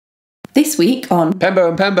This week on Pembo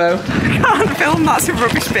and Pembo. I can't film, that's a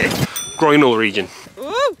rubbish bit. Groinal region.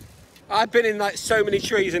 Ooh. I've been in like so many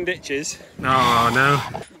trees and ditches. Oh no.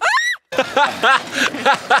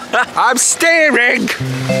 I'm steering!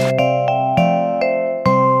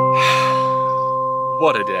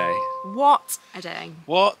 What a day. What a day.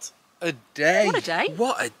 What a day. What a day.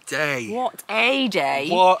 What a day. What a day.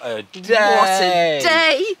 What a day. What a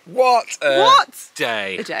day. What a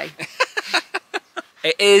day. A day.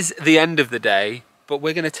 It is the end of the day, but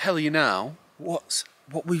we're going to tell you now what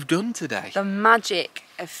we've done today. The magic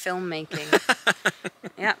of filmmaking.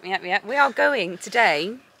 Yep. We are going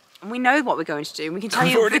today, and we know what we're going to do. And we can tell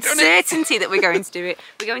you with certainty that we're going to do it.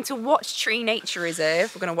 We're going to Watchtree Nature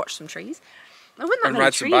Reserve. We're going to watch some trees. There weren't that many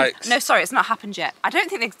ride trees. some bikes. No, sorry, it's not happened yet. I don't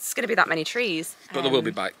think there's going to be that many trees. But there will be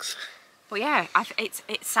bikes. But yeah,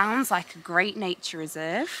 it sounds like a great nature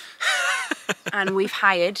reserve. And we've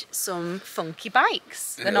hired some funky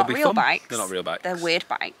bikes. They're not real bikes. They're not real bikes. They're weird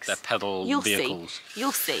bikes. They're pedal vehicles.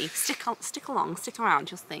 You'll see. Stick along, stick around,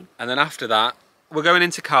 you'll see. And then after that, we're going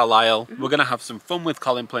into Carlisle. We're going to have some fun with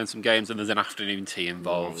Colin playing some games, and there's an afternoon tea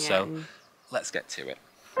involved. Yeah. So let's get to it.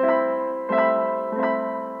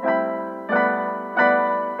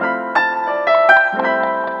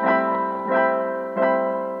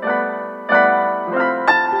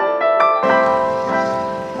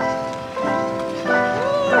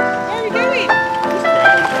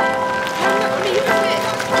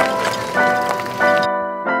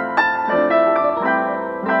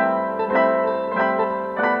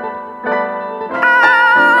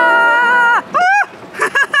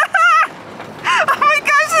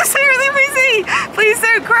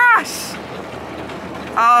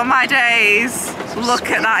 Oh my days! Look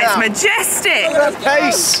at that, it's majestic! Look at that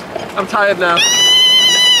pace! I'm tired now.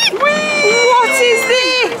 What is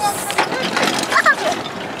this?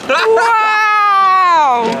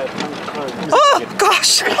 Wow! Oh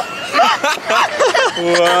gosh! It's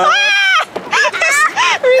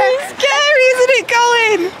really scary, isn't it,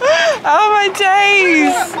 Colin? Oh my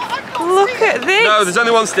days! Look at this! No, there's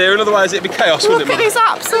only one steering, otherwise it'd be chaos, wouldn't it? Look at this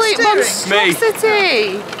absolute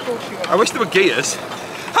monstrosity! I wish there were gears.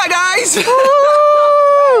 Hi guys!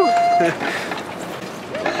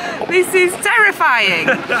 This is terrifying.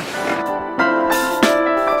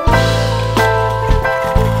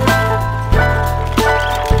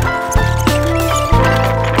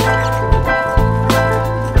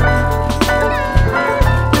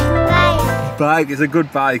 Bike is a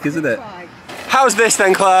good bike, isn't it? How's this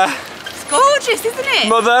then, Claire? It's gorgeous, isn't it?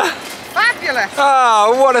 Mother? Fabulous.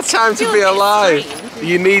 Oh, what a time to be alive.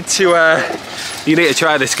 You need to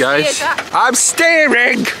try this, guys. I'm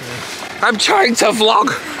steering. I'm trying to vlog.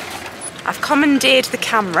 I've commandeered the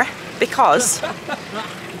camera because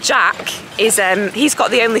Jack is he's got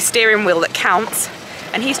the only steering wheel that counts,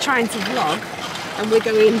 and he's trying to vlog, and we're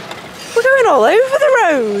going all over the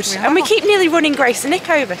road, and we keep nearly running Grace and Nick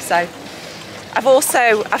over. So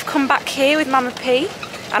I've come back here with Mama P,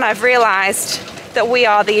 and I've realised that we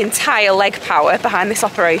are the entire leg power behind this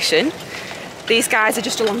operation. These guys are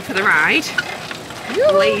just along for the ride.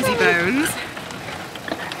 Lazy bones.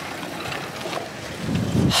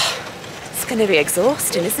 It's going to be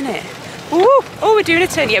exhausting, isn't it? Ooh, oh, we're doing a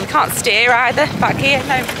turn. Yeah, we can't steer either back here.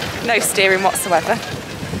 No steering whatsoever.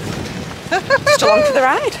 Just along for the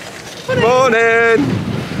ride. Morning.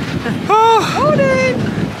 Oh, Morning.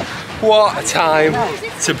 what a time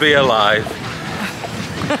to be alive.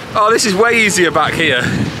 Oh, this is way easier back here.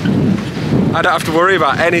 I don't have to worry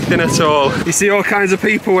about anything at all. You see all kinds of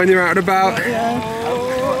people when you're out and about.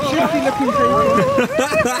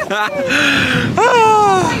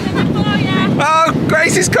 Oh,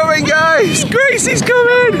 Grace is coming, guys! Grace is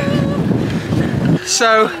coming!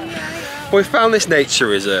 So, we found this nature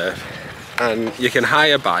reserve, and you can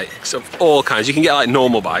hire bikes of all kinds. You can get like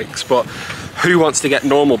normal bikes, but who wants to get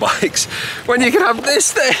normal bikes when you can have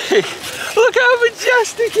this thing? Look how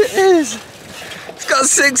majestic it is! It's got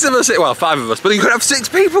 6 of us, well 5 of us, but you could have 6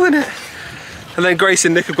 people in it. And then Grace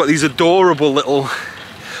and Nick have got these adorable little,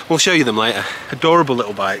 we'll show you them later, adorable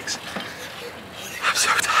little bikes. I'm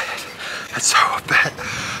so tired and so upset.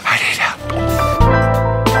 I need help.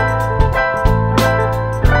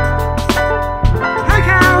 Hi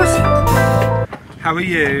cows! How are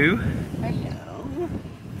you? Hello.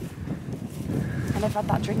 And I've had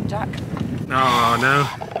that drink, Jack. Oh no.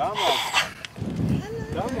 Come on.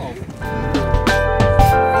 Come on.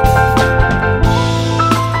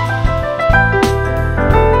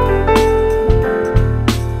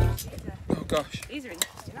 Gosh. These are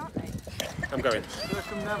interesting, aren't they? I'm going.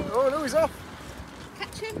 Oh no, he's off.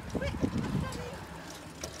 Catch him, quick.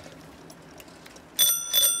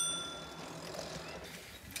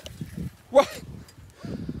 What?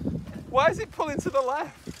 Why is it pulling to the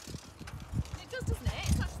left? It does, doesn't it?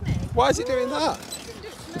 It touches me. Why is it doing that? It didn't do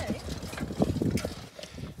it to me.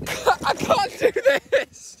 I can't do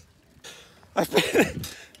this. I've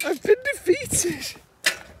been defeated.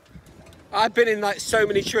 I've been in like so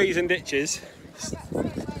many trees and ditches.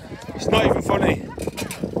 It's not even funny.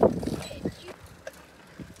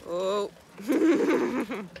 Oh.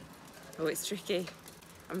 Oh, it's tricky.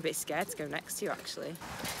 I'm a bit scared to go next to you actually.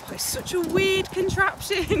 Oh, it's such a weird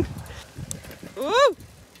contraption. Oh.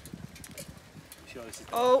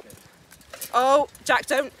 Oh. Oh, Jack,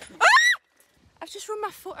 don't. Ah! I've just run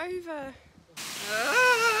my foot over. Ah!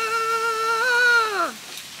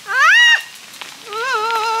 Ah!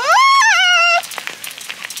 Ah!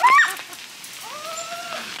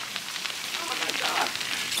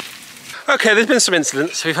 Okay, there's been some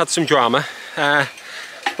incidents. We've had some drama.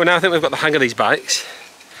 But now I think we've got the hang of these bikes.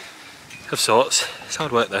 Of sorts. It's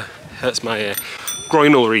hard work though. Hurts my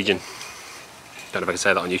groinal region. Don't know if I can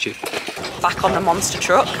say that on YouTube. Back on the monster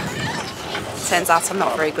truck. Turns out I'm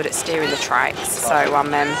not very good at steering the trikes, so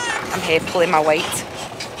I'm here pulling my weight,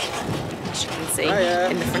 as you can see,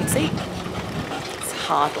 in the front seat. It's a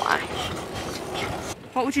hard life.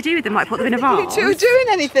 What would you do with them? Like put them in a vase? You two are doing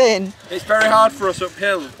anything? It's very hard for us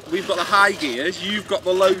uphill. We've got the high gears, you've got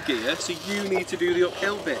the low gear, so you need to do the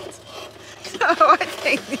uphill bit. No, I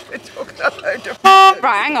think you were talking a load of...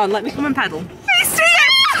 Right, hang on, let me come and pedal.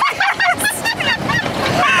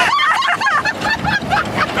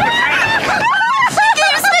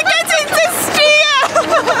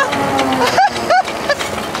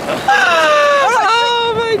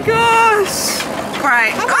 Oh my gosh!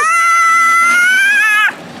 Right.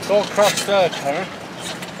 Don't cross there, Karen.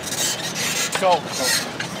 Don't cross.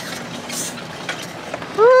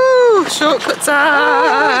 Woo! Shortcut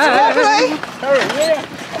time! Lovely. Karen, yeah.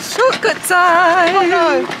 Shortcut time! Oh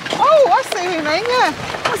no! Oh, I see what you mean, yeah.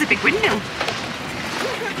 That was a big windmill.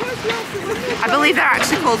 I believe they're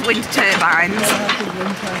actually called wind turbines.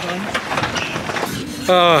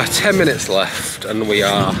 Oh, 10 minutes left and we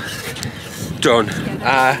are done.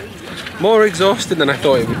 More exhausting than I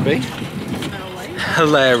thought it would be.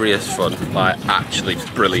 Hilarious fun, like actually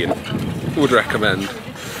brilliant. Would recommend.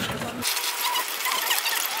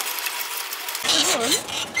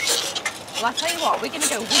 Well, I'll tell you what, we're going to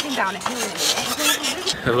go whizzing down a hill in a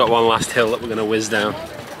minute. We've got one last hill that we're going to whiz down.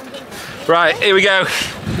 Right, here we go.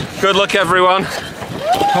 Good luck everyone.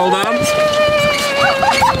 Hold on.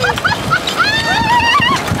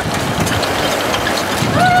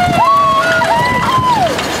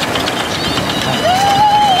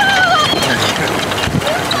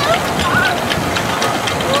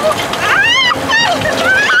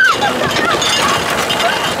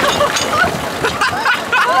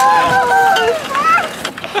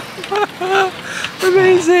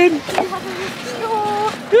 Amazing!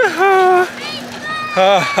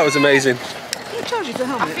 Oh, that was amazing. Who told you to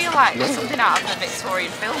help I me? feel like it's something out of a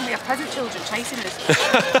Victorian film. We have peasant children chasing us.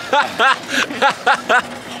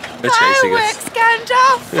 They're chasing us. Fireworks,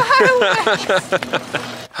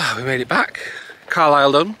 Gandalf! We made it back.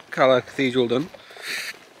 Carlisle done. Carlisle Cathedral done.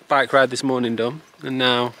 Bike ride this morning done. And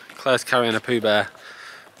now Claire's carrying a Pooh Bear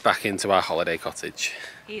back into our holiday cottage.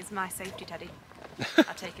 He is my safety teddy.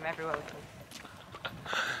 I take him everywhere with me.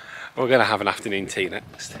 We're going to have an afternoon tea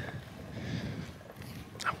next.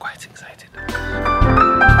 I'm quite excited.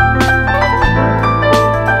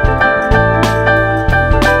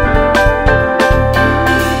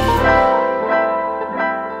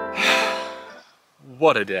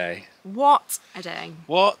 What a day. What a day.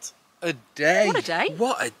 What a day. What a day.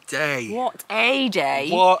 What a day. What a day.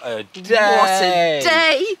 What a day. What a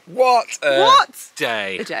day. What a What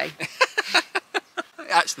day. a day.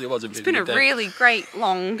 Actually, it was a really It's been a good day. really great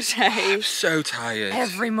long day. I'm so tired.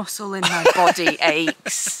 Every muscle in my body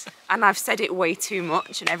aches. And I've said it way too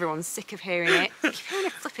much and everyone's sick of hearing it. I keep hearing a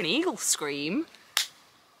flipping eagle scream.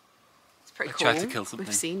 It's pretty cool. tried to kill something.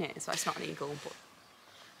 We've seen it, so it's not an eagle, but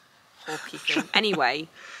hawky thing. Anyway,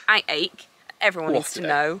 I ache. Everyone needs to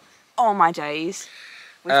know. All my days.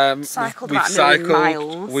 We've cycled about a million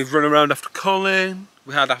miles. We've run around after Colin.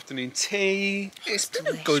 We had afternoon tea. It's been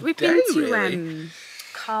a good We've day, been to really.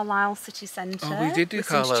 Carlisle City Centre. Oh, we did do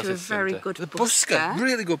Listened Carlisle to a City very Centre. good The busker.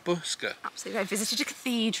 really good busker. Absolutely. I visited a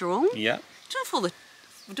cathedral. Yeah.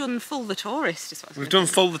 We've done full the tourist. Is what I was We've gonna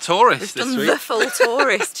done full the tourist We've this done week. the full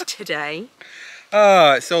tourist today.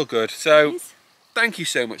 Oh, it's all good. So, Nice. thank you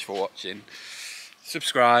so much for watching.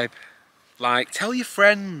 Subscribe, like, tell your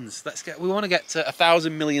friends. We want to get to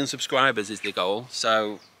 1,000 million subscribers is the goal.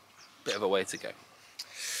 So, bit of a way to go. Do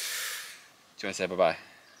you want to say bye-bye?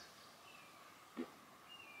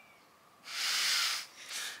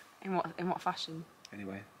 In what fashion?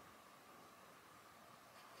 Anyway.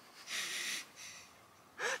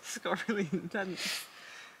 This got really intense.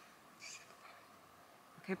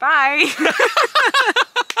 Okay, bye.